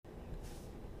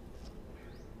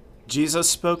Jesus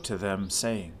spoke to them,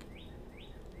 saying,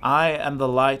 I am the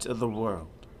light of the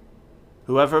world.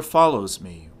 Whoever follows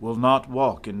me will not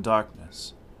walk in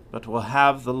darkness, but will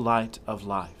have the light of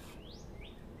life.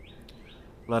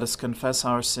 Let us confess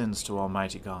our sins to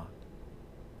Almighty God.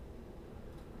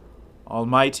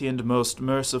 Almighty and most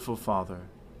merciful Father,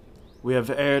 we have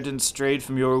erred and strayed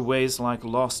from your ways like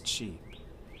lost sheep.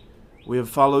 We have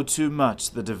followed too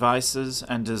much the devices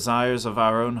and desires of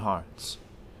our own hearts.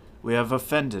 We have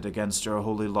offended against your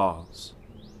holy laws.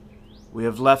 We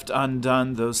have left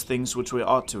undone those things which we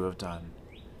ought to have done,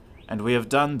 and we have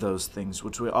done those things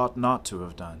which we ought not to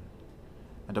have done.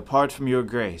 And apart from your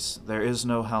grace, there is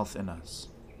no health in us.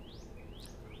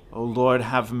 O Lord,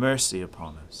 have mercy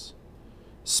upon us.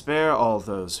 Spare all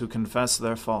those who confess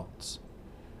their faults.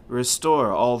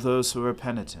 Restore all those who are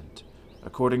penitent,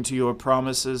 according to your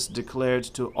promises declared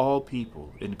to all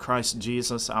people in Christ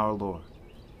Jesus our Lord.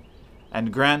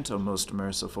 And grant, O most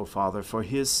merciful Father, for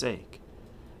his sake,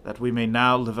 that we may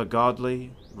now live a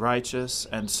godly, righteous,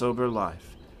 and sober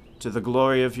life, to the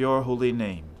glory of your holy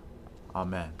name.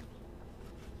 Amen.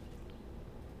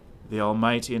 The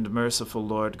Almighty and merciful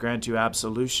Lord grant you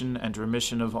absolution and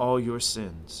remission of all your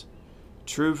sins,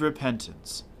 true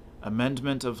repentance,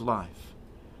 amendment of life,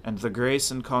 and the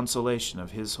grace and consolation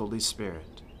of his Holy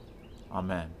Spirit.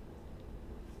 Amen.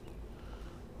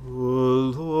 O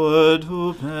Lord,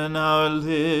 open our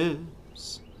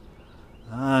lips,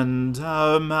 and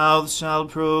our mouth shall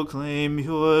proclaim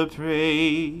your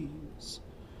praise.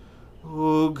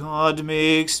 O God,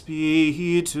 make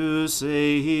speed to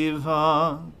save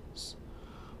us.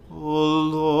 O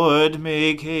Lord,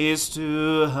 make haste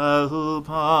to help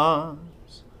us.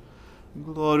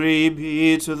 Glory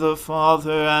be to the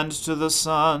Father, and to the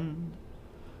Son,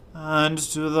 and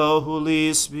to the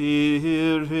Holy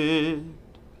Spirit,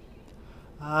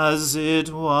 as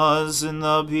it was in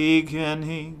the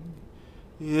beginning,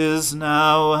 is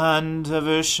now, and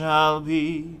ever shall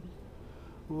be,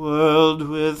 world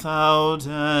without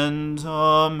end.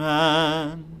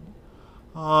 Amen.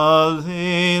 Alleluia.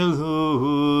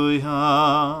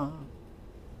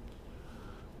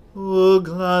 O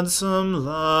gladsome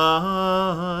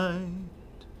light,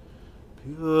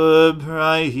 pure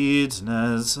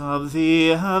brightness of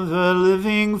the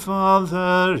ever-living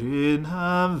Father in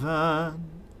heaven,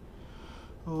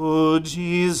 O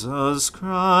Jesus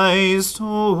Christ,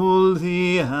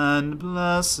 holy and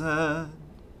blessed,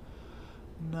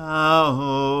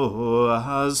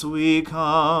 now as we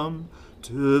come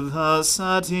to the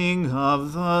setting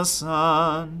of the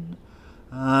sun,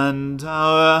 and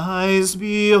our eyes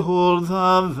behold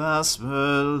the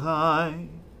vesper light,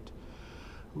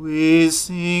 we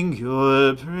sing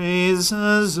your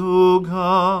praises, O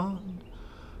God,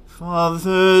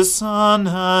 Father, Son,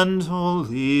 and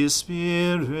Holy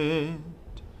Spirit.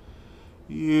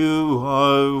 You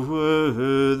are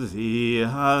worthy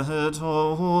at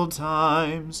all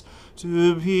times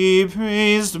to be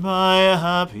praised by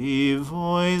happy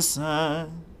voices,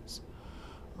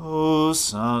 O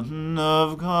Son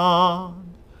of God,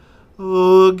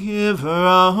 O Giver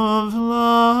of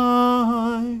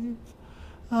life,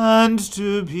 and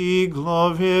to be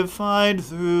glorified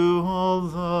through all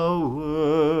the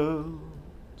world.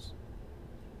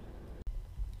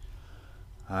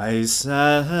 I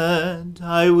said,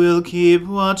 I will keep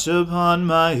watch upon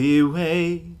my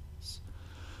ways,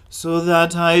 so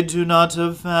that I do not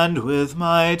offend with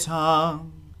my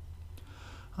tongue.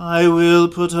 I will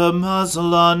put a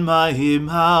muzzle on my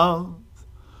mouth,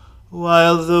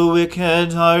 while the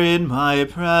wicked are in my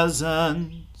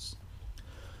presence.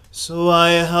 So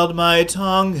I held my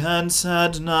tongue and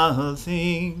said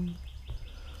nothing.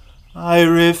 I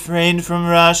refrained from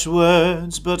rash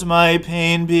words, but my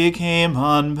pain became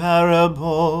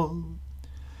unbearable.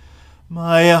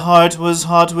 My heart was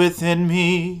hot within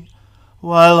me,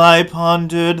 while I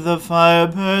pondered, the fire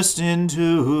burst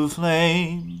into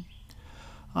flame.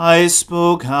 I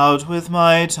spoke out with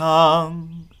my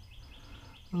tongue.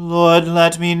 Lord,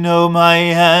 let me know my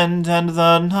end and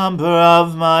the number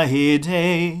of my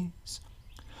days,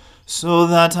 so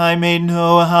that I may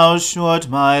know how short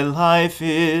my life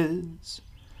is.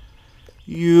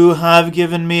 You have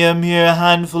given me a mere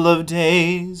handful of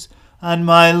days, and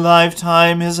my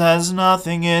lifetime is as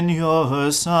nothing in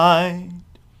your sight.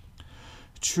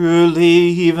 Truly,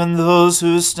 even those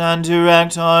who stand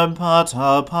erect are but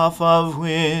a puff of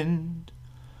wind.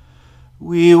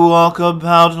 We walk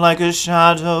about like a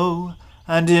shadow,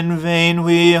 and in vain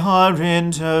we are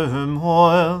in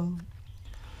turmoil.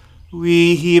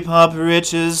 We heap up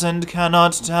riches and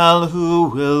cannot tell who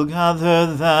will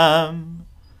gather them.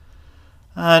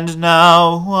 And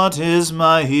now, what is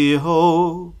my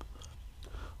hope?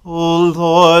 O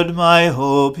Lord, my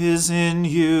hope is in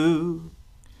you.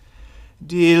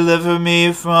 Deliver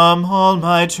me from all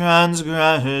my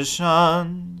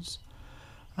transgressions,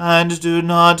 and do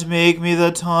not make me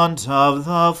the taunt of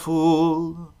the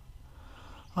fool.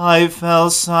 I fell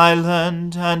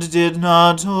silent and did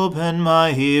not open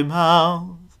my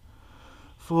mouth,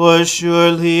 for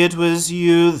surely it was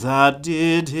you that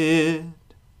did it.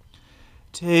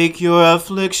 Take your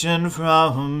affliction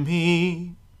from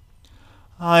me.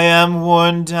 I am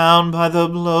worn down by the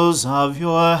blows of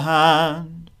your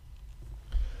hand.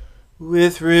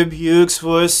 With rebukes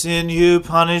for sin you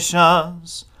punish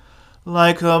us.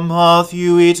 Like a moth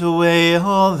you eat away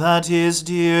all that is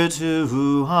dear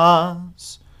to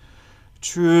us.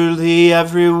 Truly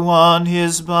every one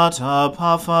is but a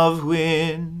puff of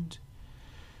wind.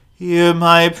 Hear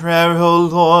my prayer, O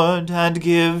Lord, and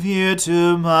give ear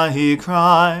to my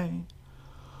cry.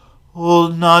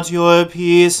 Hold not your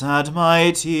peace at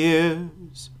my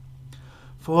tears,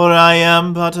 for I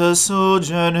am but a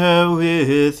sojourner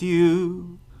with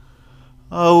you,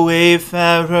 a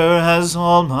wayfarer as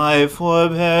all my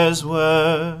forebears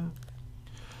were.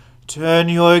 Turn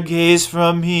your gaze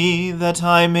from me, that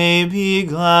I may be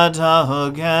glad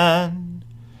again,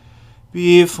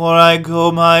 before I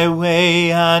go my way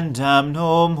and am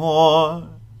no more.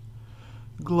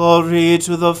 Glory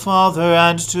to the Father,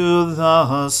 and to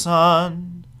the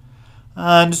Son,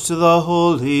 and to the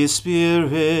Holy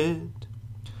Spirit,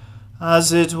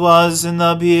 as it was in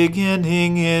the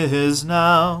beginning, is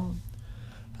now,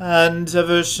 and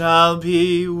ever shall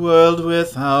be, world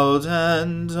without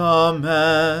end.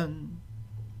 Amen.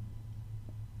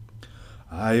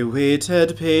 I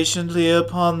waited patiently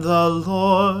upon the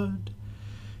Lord.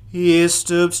 He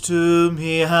stooped to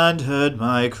me and heard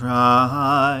my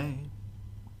cry.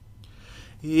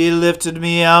 He lifted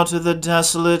me out of the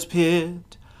desolate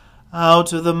pit,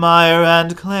 out of the mire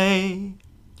and clay.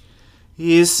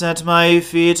 He set my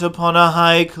feet upon a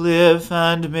high cliff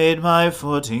and made my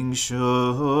footing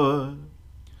sure.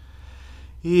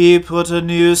 He put a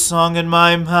new song in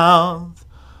my mouth,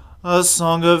 a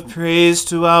song of praise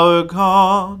to our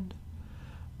God.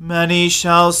 Many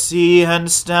shall see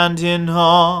and stand in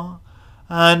awe,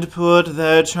 and put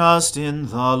their trust in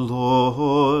the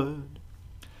Lord.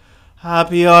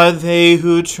 Happy are they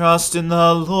who trust in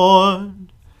the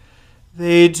Lord.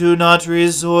 They do not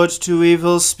resort to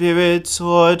evil spirits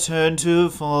or turn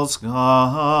to false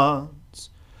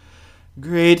gods.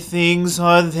 Great things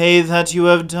are they that you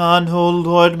have done, O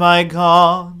Lord my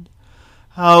God.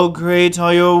 How great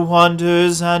are your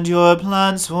wonders and your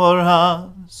plans for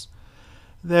us.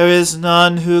 There is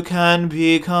none who can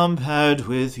be compared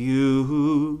with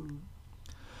you.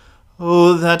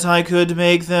 Oh, that I could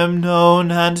make them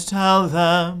known and tell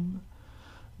them,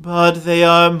 but they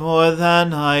are more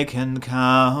than I can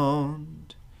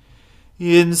count.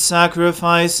 In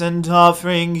sacrifice and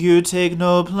offering you take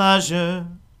no pleasure.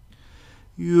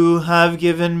 You have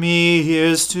given me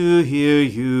ears to hear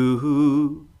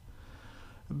you.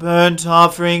 Burnt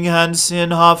offering and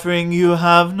sin offering you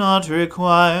have not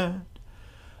required.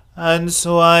 And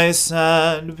so I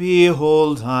said,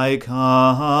 Behold, I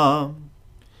come.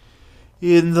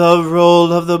 In the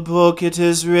roll of the book it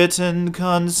is written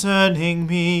concerning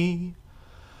me.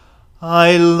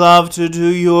 I love to do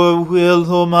your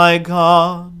will, O my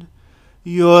God.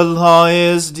 Your law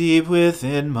is deep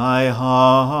within my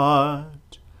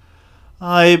heart.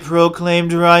 I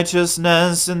proclaimed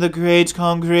righteousness in the great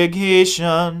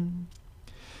congregation.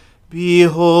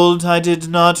 Behold, I did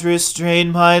not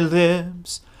restrain my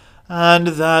lips, and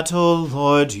that, O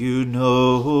Lord, you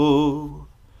know.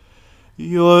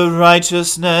 Your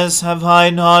righteousness have I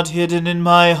not hidden in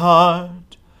my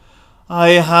heart. I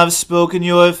have spoken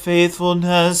your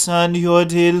faithfulness and your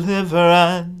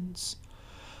deliverance.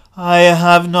 I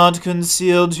have not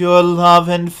concealed your love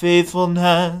and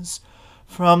faithfulness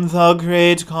from the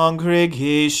great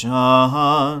congregation.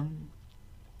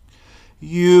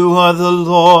 You are the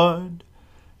Lord.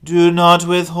 Do not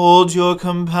withhold your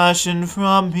compassion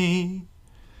from me.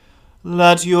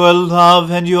 Let your love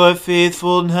and your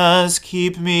faithfulness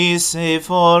keep me safe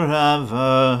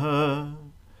forever.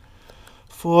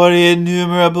 For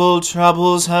innumerable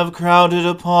troubles have crowded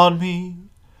upon me.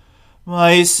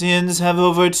 My sins have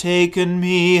overtaken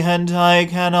me, and I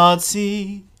cannot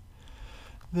see.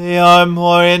 They are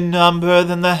more in number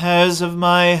than the hairs of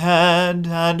my head,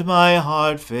 and my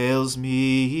heart fails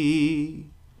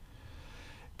me.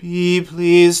 Be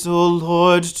pleased, O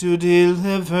Lord, to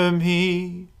deliver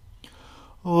me.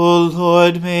 O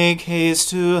Lord, make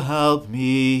haste to help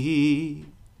me.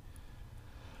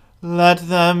 Let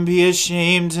them be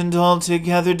ashamed and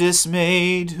altogether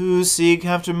dismayed who seek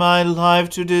after my life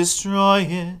to destroy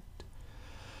it.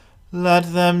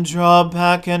 Let them draw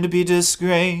back and be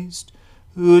disgraced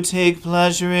who take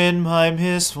pleasure in my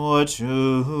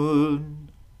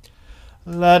misfortune.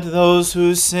 Let those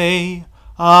who say,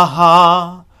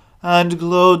 Aha, and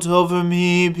gloat over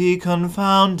me be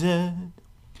confounded,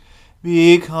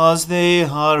 because they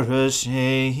are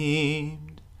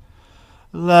ashamed.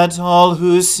 Let all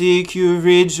who seek you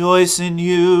rejoice in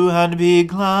you and be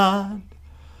glad.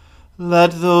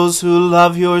 Let those who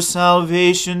love your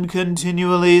salvation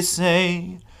continually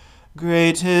say,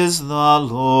 Great is the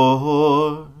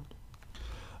Lord.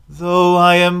 Though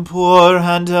I am poor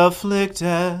and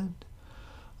afflicted,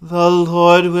 the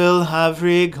Lord will have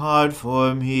regard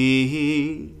for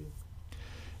me.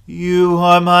 You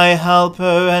are my helper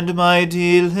and my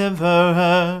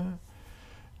deliverer.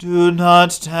 Do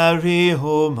not tarry,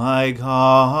 O my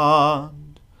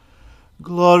God.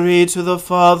 Glory to the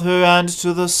Father and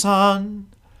to the Son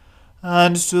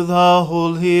and to the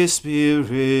Holy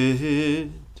Spirit,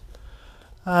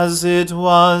 as it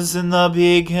was in the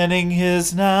beginning,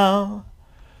 is now,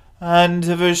 and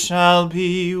ever shall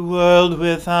be, world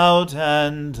without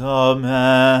end.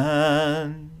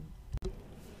 Amen.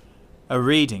 A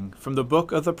reading from the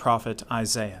book of the prophet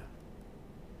Isaiah.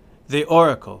 The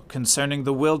oracle concerning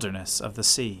the wilderness of the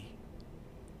sea.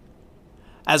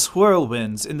 As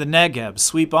whirlwinds in the Negeb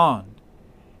sweep on,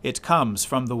 it comes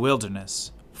from the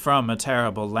wilderness, from a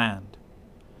terrible land.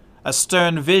 A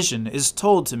stern vision is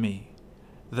told to me.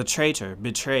 The traitor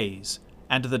betrays,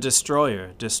 and the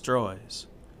destroyer destroys.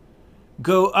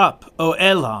 Go up, O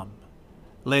Elam!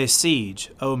 Lay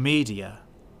siege, O Media!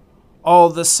 All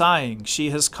the sighing she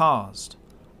has caused,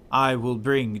 I will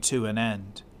bring to an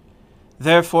end.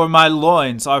 Therefore my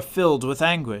loins are filled with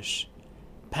anguish.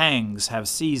 Pangs have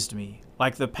seized me,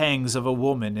 like the pangs of a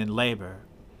woman in labor.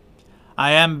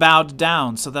 I am bowed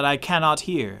down so that I cannot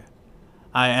hear.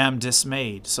 I am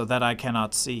dismayed so that I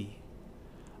cannot see.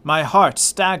 My heart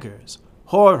staggers.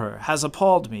 Horror has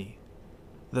appalled me.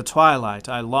 The twilight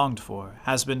I longed for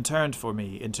has been turned for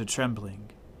me into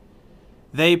trembling.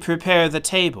 They prepare the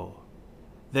table.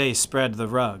 They spread the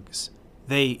rugs.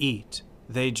 They eat.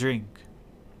 They drink.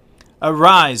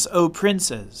 Arise, O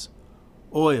princes!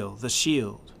 Oil the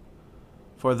shield.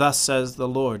 For thus says the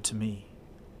Lord to me,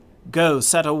 Go,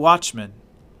 set a watchman.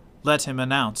 Let him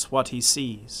announce what he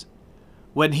sees.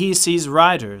 When he sees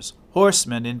riders,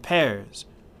 horsemen in pairs,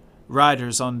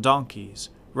 riders on donkeys,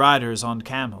 riders on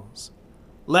camels,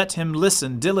 let him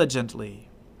listen diligently,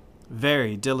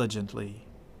 very diligently.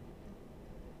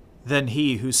 Then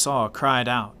he who saw cried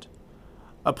out,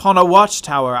 Upon a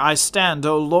watchtower I stand,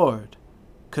 O Lord,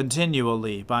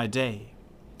 continually by day,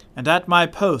 and at my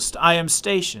post I am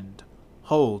stationed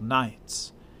whole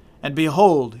nights. And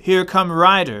behold, here come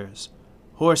riders,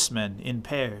 horsemen in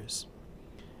pairs.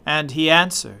 And he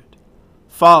answered,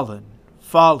 Fallen,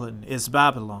 fallen is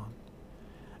Babylon,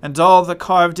 and all the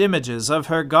carved images of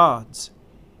her gods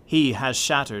he has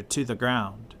shattered to the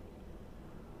ground.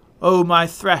 O my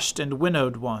threshed and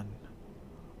winnowed one,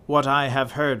 what I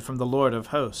have heard from the Lord of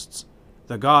hosts,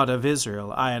 the God of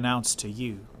Israel, I announce to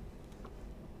you.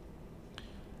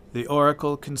 The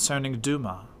oracle concerning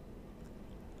Duma.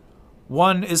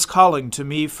 One is calling to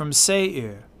me from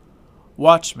Seir,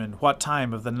 Watchman, what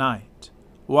time of the night?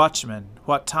 Watchman,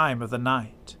 what time of the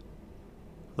night?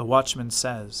 The watchman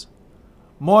says,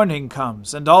 Morning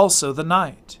comes, and also the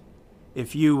night.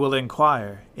 If you will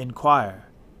inquire, inquire,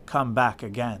 come back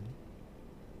again.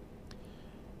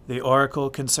 The oracle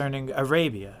concerning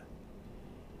Arabia.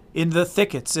 In the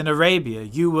thickets in Arabia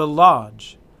you will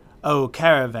lodge, O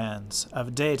caravans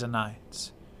of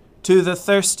Dedanites. To the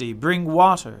thirsty bring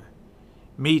water.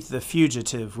 Meet the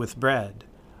fugitive with bread,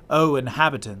 O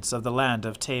inhabitants of the land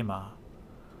of Tema.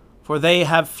 For they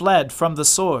have fled from the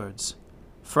swords,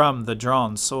 from the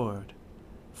drawn sword,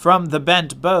 from the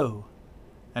bent bow,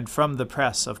 and from the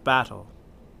press of battle.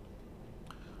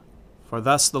 For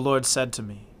thus the Lord said to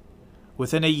me,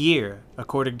 Within a year,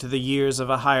 according to the years of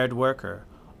a hired worker,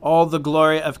 all the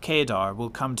glory of Kedar will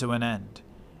come to an end,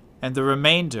 and the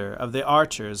remainder of the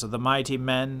archers of the mighty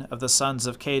men of the sons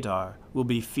of Kedar will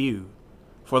be few,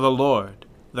 for the Lord,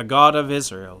 the God of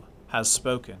Israel, has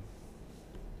spoken.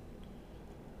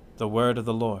 The word of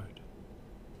the Lord.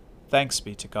 Thanks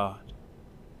be to God.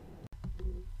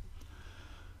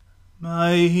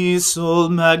 My soul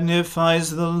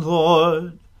magnifies the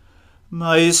Lord.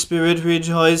 My spirit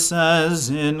rejoices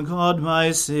in God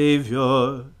my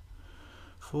Saviour.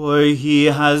 For he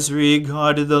has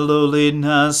regarded the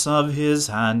lowliness of his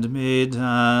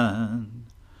handmaiden.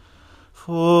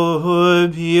 For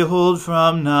behold,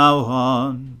 from now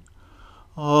on,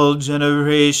 all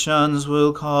generations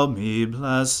will call me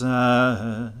blessed.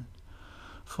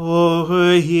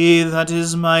 For he that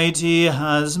is mighty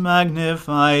has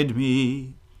magnified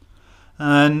me,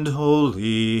 and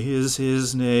holy is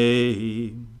his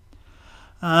name.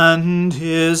 And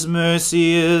his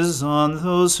mercy is on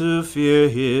those who fear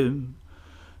him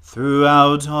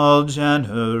throughout all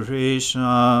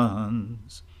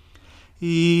generations.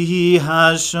 He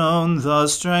has shown the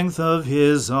strength of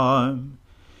his arm.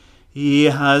 He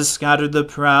has scattered the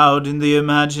proud in the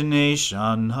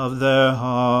imagination of their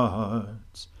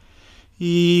hearts.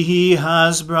 He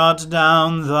has brought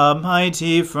down the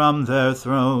mighty from their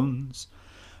thrones,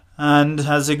 and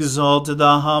has exalted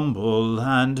the humble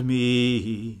and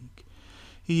meek.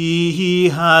 He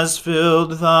has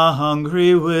filled the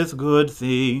hungry with good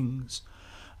things,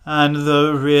 and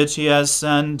the rich he has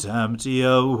sent empty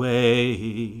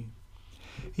away.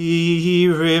 He,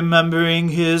 remembering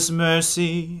his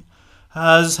mercy,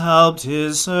 has helped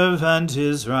his servant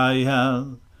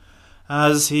Israel,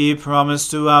 as he promised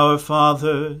to our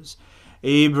fathers,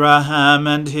 Abraham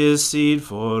and his seed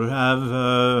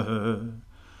forever.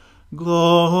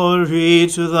 Glory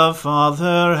to the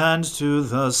Father, and to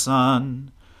the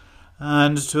Son,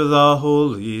 and to the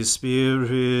Holy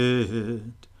Spirit,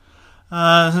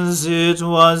 as it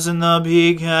was in the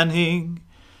beginning,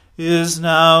 is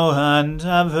now, and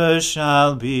ever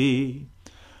shall be,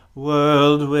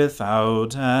 world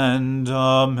without end.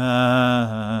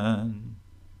 Amen.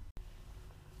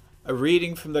 A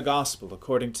reading from the Gospel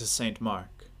according to St.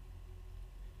 Mark.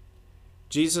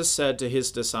 Jesus said to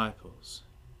his disciples,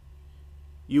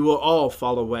 "You will all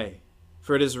fall away,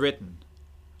 for it is written,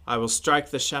 I will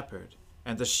strike the shepherd,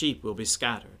 and the sheep will be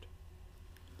scattered.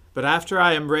 But after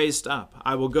I am raised up,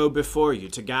 I will go before you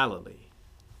to Galilee."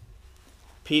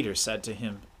 Peter said to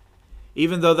him,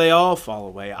 "Even though they all fall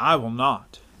away, I will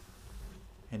not."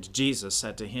 And Jesus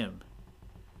said to him,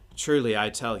 "Truly I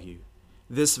tell you,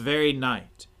 this very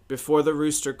night, before the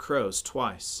rooster crows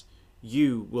twice,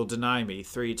 you will deny me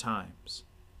 3 times.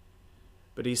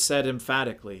 But he said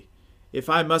emphatically, "If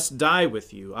I must die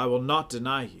with you, I will not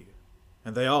deny you."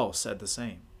 And they all said the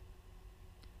same.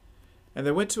 And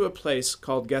they went to a place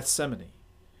called Gethsemane,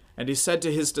 and he said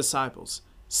to his disciples,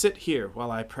 "Sit here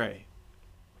while I pray."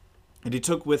 And he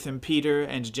took with him Peter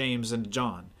and James and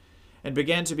John, and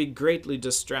began to be greatly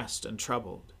distressed and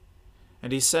troubled.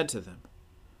 And he said to them,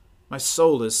 "My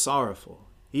soul is sorrowful,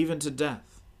 even to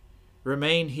death.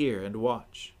 Remain here and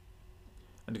watch."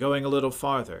 And going a little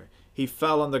farther, he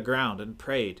fell on the ground and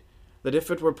prayed, that if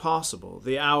it were possible,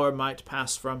 the hour might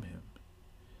pass from him.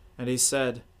 And he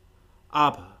said,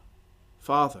 "Abba,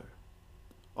 Father,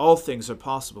 all things are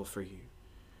possible for you.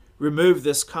 Remove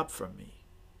this cup from me.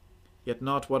 Yet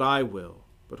not what I will,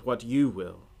 but what you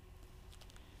will."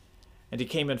 And he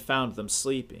came and found them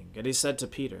sleeping. And he said to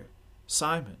Peter,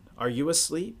 "Simon, are you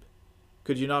asleep?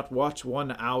 Could you not watch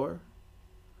 1 hour?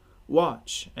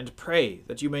 Watch and pray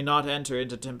that you may not enter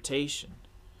into temptation.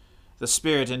 The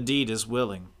spirit indeed is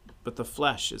willing, but the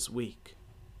flesh is weak."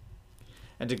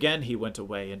 And again he went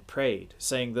away and prayed,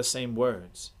 saying the same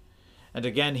words. And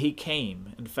again he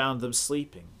came and found them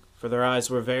sleeping, for their eyes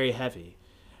were very heavy,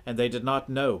 and they did not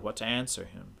know what to answer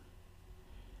him.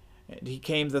 And he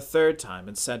came the 3rd time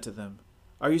and said to them,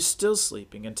 "Are you still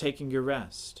sleeping and taking your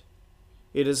rest?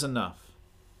 It is enough.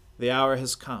 The hour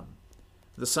has come.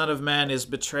 The Son of Man is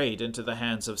betrayed into the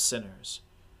hands of sinners.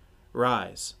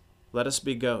 Rise, let us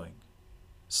be going.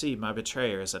 See, my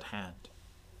betrayer is at hand."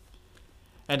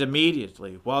 And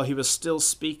immediately, while he was still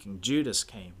speaking, Judas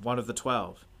came, one of the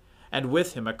 12, and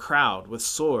with him a crowd with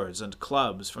swords and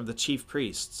clubs from the chief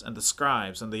priests and the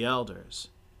scribes and the elders.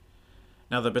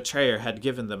 Now the betrayer had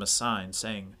given them a sign,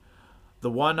 saying, "The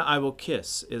one I will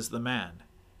kiss is the man.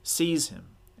 Seize him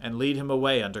and lead him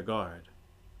away under guard."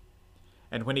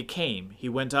 And when he came, he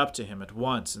went up to him at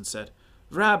once and said,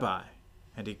 "Rabbi,"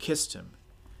 and he kissed him.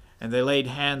 And they laid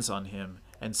hands on him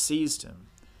and seized him.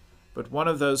 But one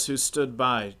of those who stood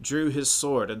by drew his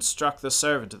sword and struck the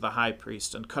servant of the high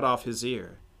priest and cut off his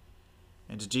ear.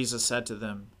 And Jesus said to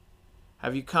them,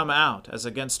 "Have you come out as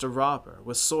against a robber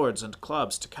with swords and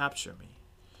clubs to capture me?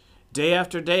 Day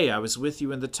after day I was with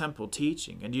you in the temple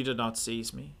teaching, and you did not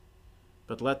seize me.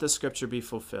 But let the scripture be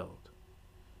fulfilled."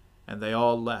 And they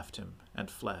all left him and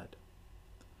fled.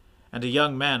 And a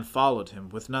young man followed him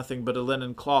with nothing but a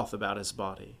linen cloth about his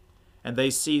body. And they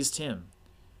seized him,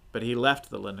 but he left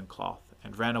the linen cloth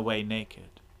and ran away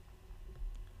naked.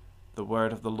 The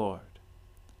word of the Lord.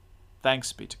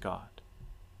 Thanks be to God.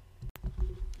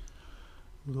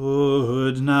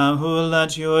 Lord, now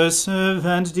let your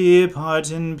servant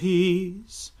depart in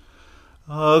peace,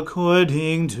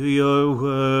 according to your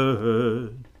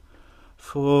word.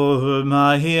 For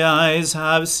my eyes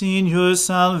have seen your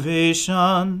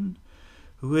salvation,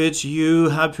 which you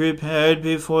have prepared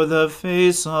before the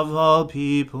face of all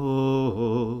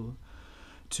people,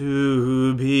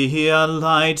 to be a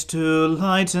light to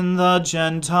lighten the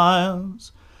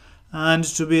Gentiles, and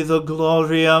to be the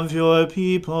glory of your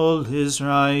people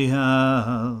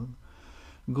Israel.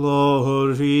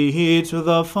 Glory to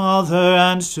the Father,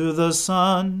 and to the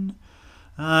Son,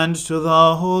 and to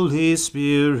the Holy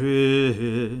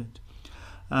Spirit,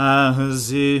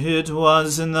 as it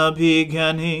was in the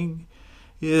beginning,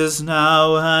 is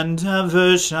now, and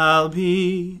ever shall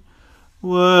be,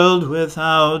 world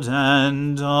without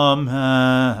end.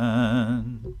 Amen.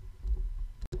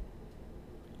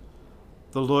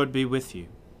 The Lord be with you.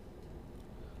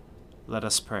 Let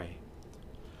us pray.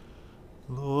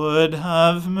 Lord,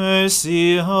 have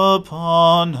mercy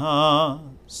upon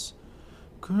us.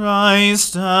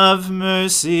 Christ, have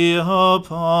mercy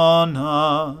upon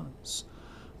us.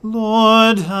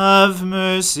 Lord, have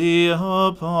mercy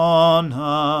upon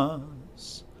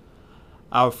us.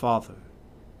 Our Father,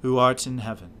 who art in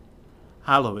heaven,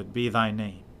 hallowed be thy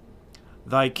name.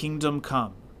 Thy kingdom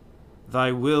come,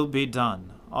 thy will be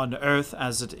done, on earth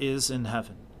as it is in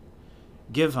heaven.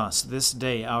 Give us this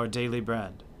day our daily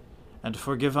bread, and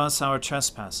forgive us our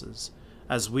trespasses,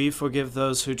 as we forgive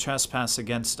those who trespass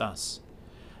against us.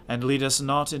 And lead us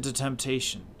not into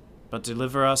temptation, but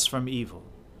deliver us from evil.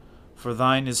 For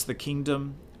thine is the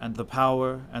kingdom, and the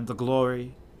power, and the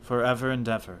glory, forever and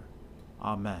ever.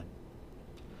 Amen.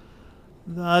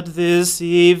 That this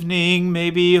evening may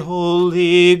be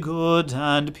holy, good,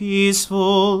 and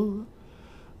peaceful,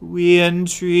 we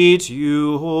entreat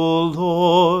you, O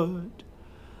Lord,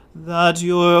 that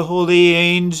your holy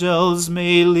angels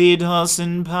may lead us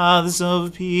in paths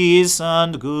of peace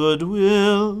and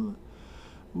goodwill.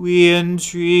 We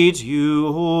entreat you,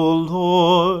 O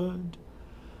Lord,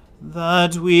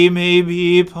 that we may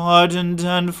be pardoned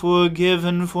and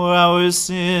forgiven for our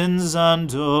sins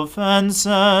and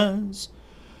offenses.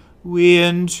 We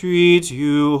entreat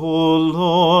you, O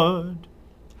Lord,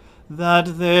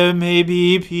 that there may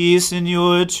be peace in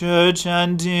your church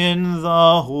and in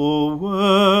the whole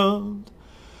world.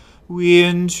 We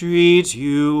entreat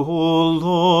you, O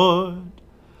Lord,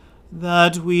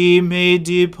 that we may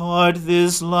depart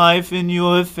this life in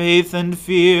your faith and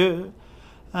fear,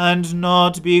 and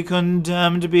not be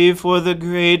condemned before the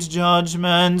great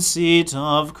judgment seat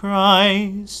of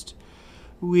Christ.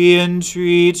 We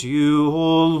entreat you,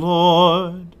 O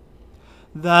Lord,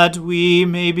 that we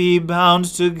may be bound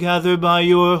together by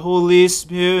your Holy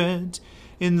Spirit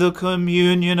in the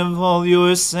communion of all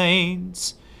your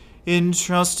saints,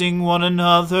 entrusting one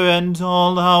another and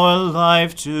all our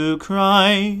life to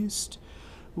Christ.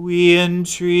 We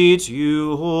entreat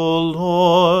you, O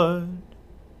Lord.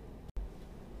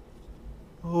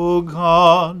 O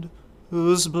God,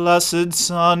 whose blessed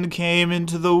Son came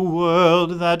into the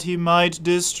world that he might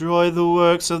destroy the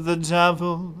works of the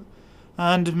devil,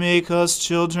 and make us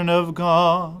children of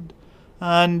God,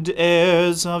 and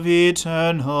heirs of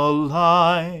eternal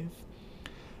life,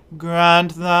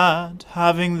 grant that,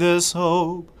 having this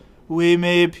hope, we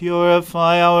may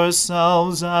purify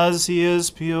ourselves as he is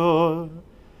pure,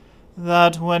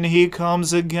 that when he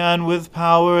comes again with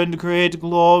power and great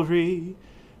glory,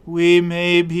 we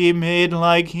may be made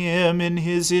like him in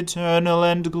his eternal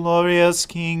and glorious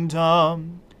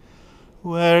kingdom,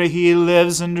 where he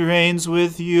lives and reigns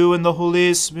with you in the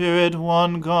Holy Spirit,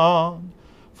 one God,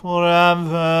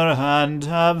 forever and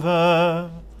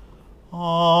ever.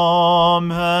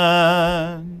 Amen.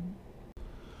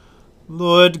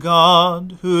 Lord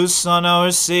God, whose Son, our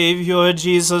Saviour,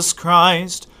 Jesus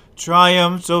Christ,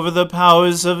 triumphed over the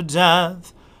powers of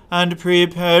death, and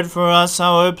prepared for us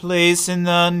our place in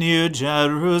the New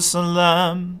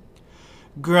Jerusalem,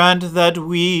 grant that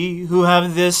we, who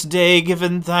have this day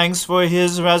given thanks for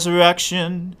his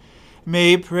resurrection,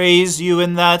 may praise you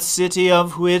in that city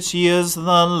of which he is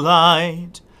the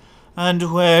light,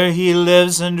 and where he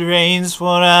lives and reigns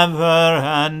forever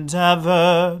and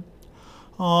ever.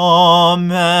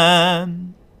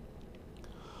 Amen.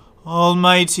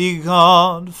 Almighty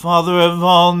God, Father of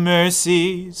all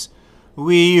mercies,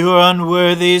 we, your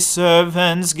unworthy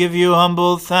servants, give you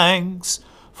humble thanks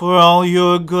for all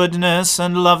your goodness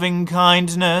and loving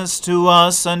kindness to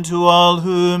us and to all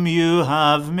whom you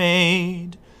have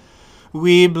made.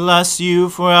 We bless you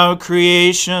for our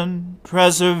creation,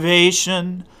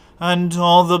 preservation, and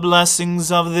all the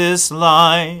blessings of this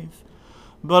life,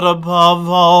 but above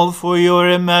all for your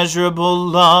immeasurable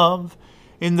love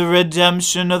in the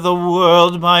redemption of the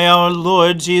world by our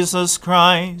Lord Jesus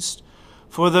Christ.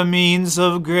 for the means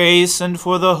of grace, and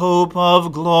for the hope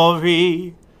of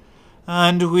glory.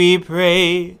 And we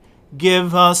pray,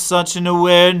 give us such an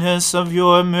awareness of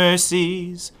your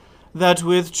mercies, that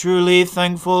with truly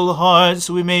thankful hearts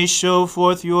we may show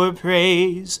forth your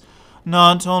praise,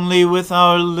 not only with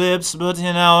our lips but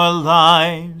in our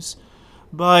lives,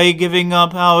 by giving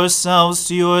up ourselves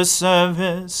to your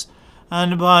service,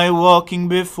 and by walking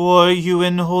before you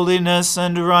in holiness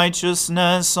and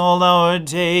righteousness all our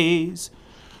days.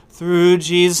 Through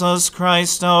Jesus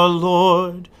Christ our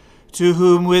Lord, to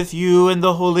whom with you and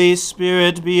the Holy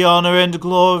Spirit be honor and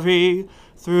glory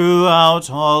throughout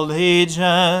all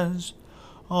ages.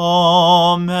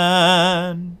 Amen.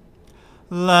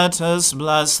 Let us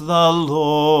bless the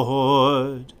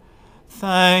Lord.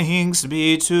 Thanks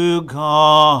be to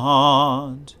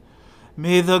God.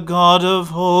 May the God of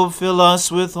hope fill us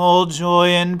with all joy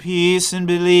and peace in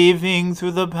believing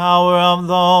through the power of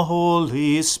the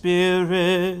Holy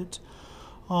Spirit.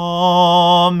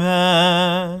 Amen.